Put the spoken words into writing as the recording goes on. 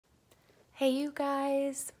Hey you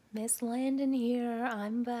guys, Miss Landon here,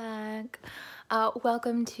 I'm back.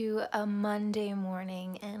 Welcome to a Monday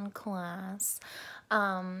morning in class.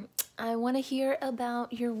 I want to hear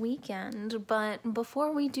about your weekend, but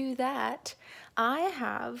before we do that, I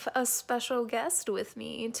have a special guest with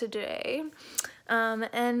me today.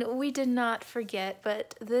 And we did not forget,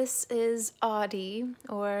 but this is Audie,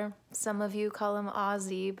 or some of you call him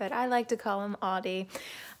Ozzy, but I like to call him Audie.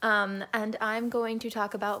 And I'm going to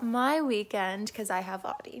talk about my weekend because I have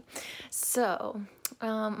Audie. So,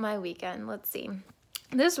 my weekend, let's see.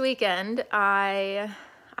 This weekend, I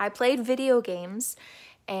played video games,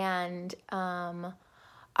 and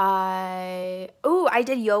I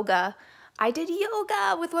did yoga. I did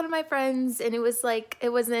yoga with one of my friends, and it was like, it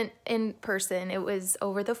wasn't in person, it was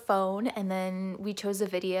over the phone, and then we chose a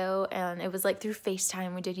video, and it was like through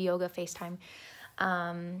FaceTime. We did yoga FaceTime.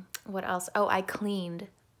 What else? Oh, I cleaned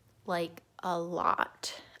like a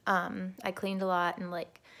lot. I cleaned a lot and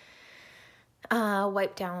like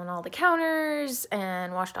wiped down all the counters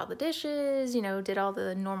and washed all the dishes, you know, did all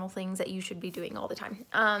the normal things that you should be doing all the time.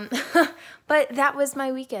 But that was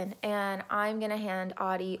my weekend, and I'm gonna hand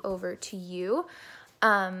Audie over to you.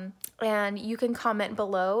 And you can comment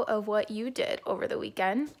below of what you did over the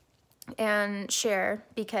weekend and share,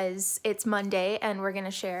 because it's Monday and we're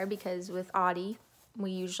gonna share because with Audie,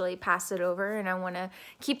 we usually pass it over, and I wanna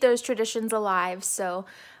keep those traditions alive. So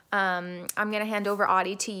I'm going to hand over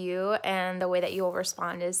Audie to you, and the way that you will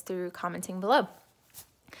respond is through commenting below.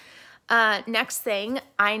 Next thing,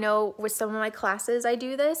 I know with some of my classes I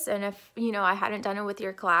do this, and if, you know, I hadn't done it with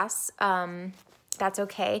your class, that's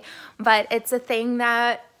okay. But it's a thing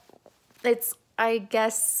that it's, I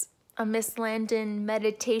guess, a Miss Landon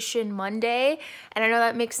Meditation Monday, and I know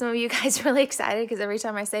that makes some of you guys really excited because every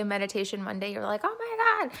time I say Meditation Monday, you're like, oh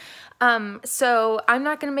my God. So I'm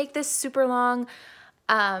not going to make this super long.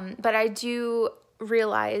 But I do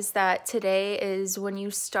realize that today is when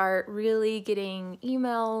you start really getting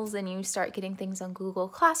emails and you start getting things on Google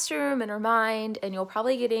Classroom and Remind, and you'll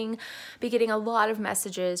probably be getting a lot of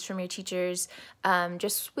messages from your teachers,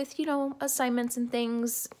 just with, you know, assignments and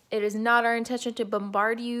things. It is not our intention to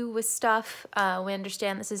bombard you with stuff. We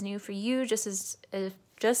understand this is new for you just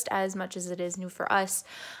as much as it is new for us.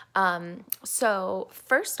 So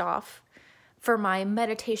first off, for my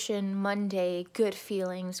Meditation Monday, good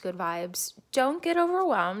feelings, good vibes, don't get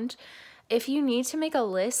overwhelmed. If you need to make a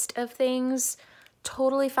list of things,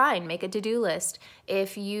 totally fine. Make a to-do list.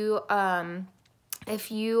 If you are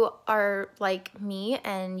like me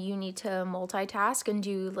and you need to multitask and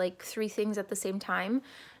do like 3 things at the same time,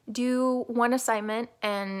 do one assignment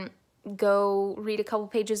and go read a couple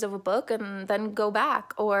pages of a book and then go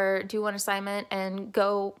back, or do one assignment and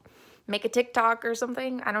go make a TikTok or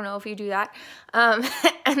something. I don't know if you do that. And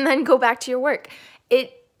then go back to your work.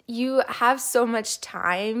 You have so much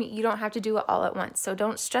time. You don't have to do it all at once. So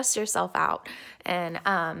don't stress yourself out, and,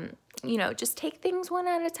 you know, just take things one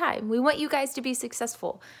at a time. We want you guys to be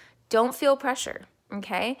successful. Don't feel pressure.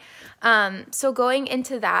 Okay. So going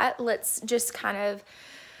into that, let's just kind of,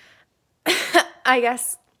 I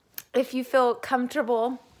guess, if you feel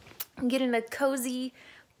comfortable, get in a cozy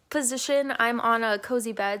position. I'm on a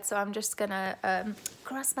cozy bed, so I'm just gonna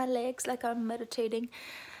cross my legs like I'm meditating,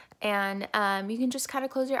 and you can just kind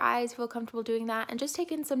of close your eyes, feel comfortable doing that, and just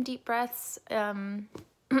take in some deep breaths. And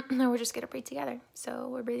we're just gonna breathe together. So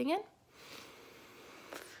we're breathing in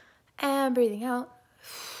and breathing out.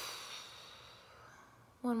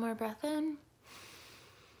 One more breath in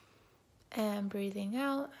and breathing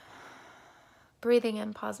out. Breathing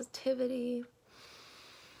in positivity,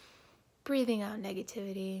 breathing out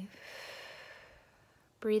negativity,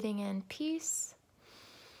 breathing in peace,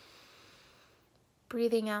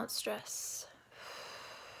 breathing out stress,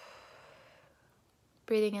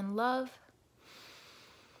 breathing in love,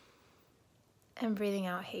 and breathing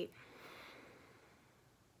out hate.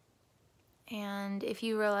 And if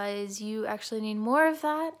you realize you actually need more of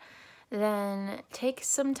that, then take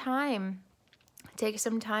some time. Take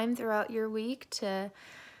some time throughout your week to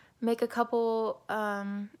make a couple,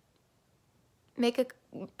 have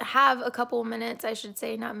a couple minutes, I should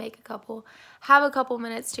say, not make a couple, have a couple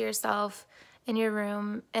minutes to yourself in your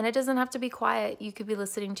room. And it doesn't have to be quiet. You could be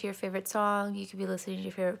listening to your favorite song. You could be listening to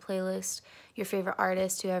your favorite playlist, your favorite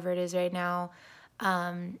artist, whoever it is right now.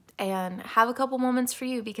 And have a couple moments for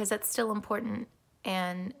you, because that's still important.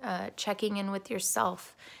 And checking in with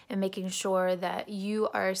yourself and making sure that you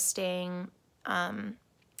are staying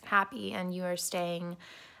happy and you are staying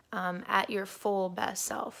at your full best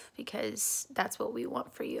self, because that's what we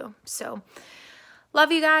want for you. So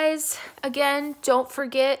love you guys. Again, don't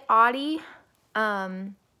forget Audie.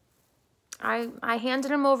 I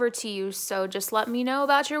handed them over to you, so just let me know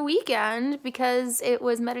about your weekend because it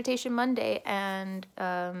was Meditation Monday and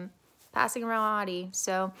passing around Audie.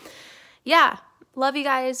 So yeah, love you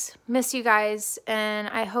guys, miss you guys, and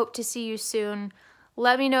I hope to see you soon.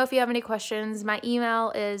 Let me know if you have any questions. My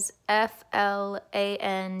email is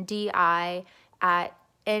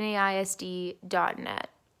flandi@naisd.net.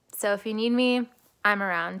 So if you need me, I'm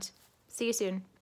around. See you soon.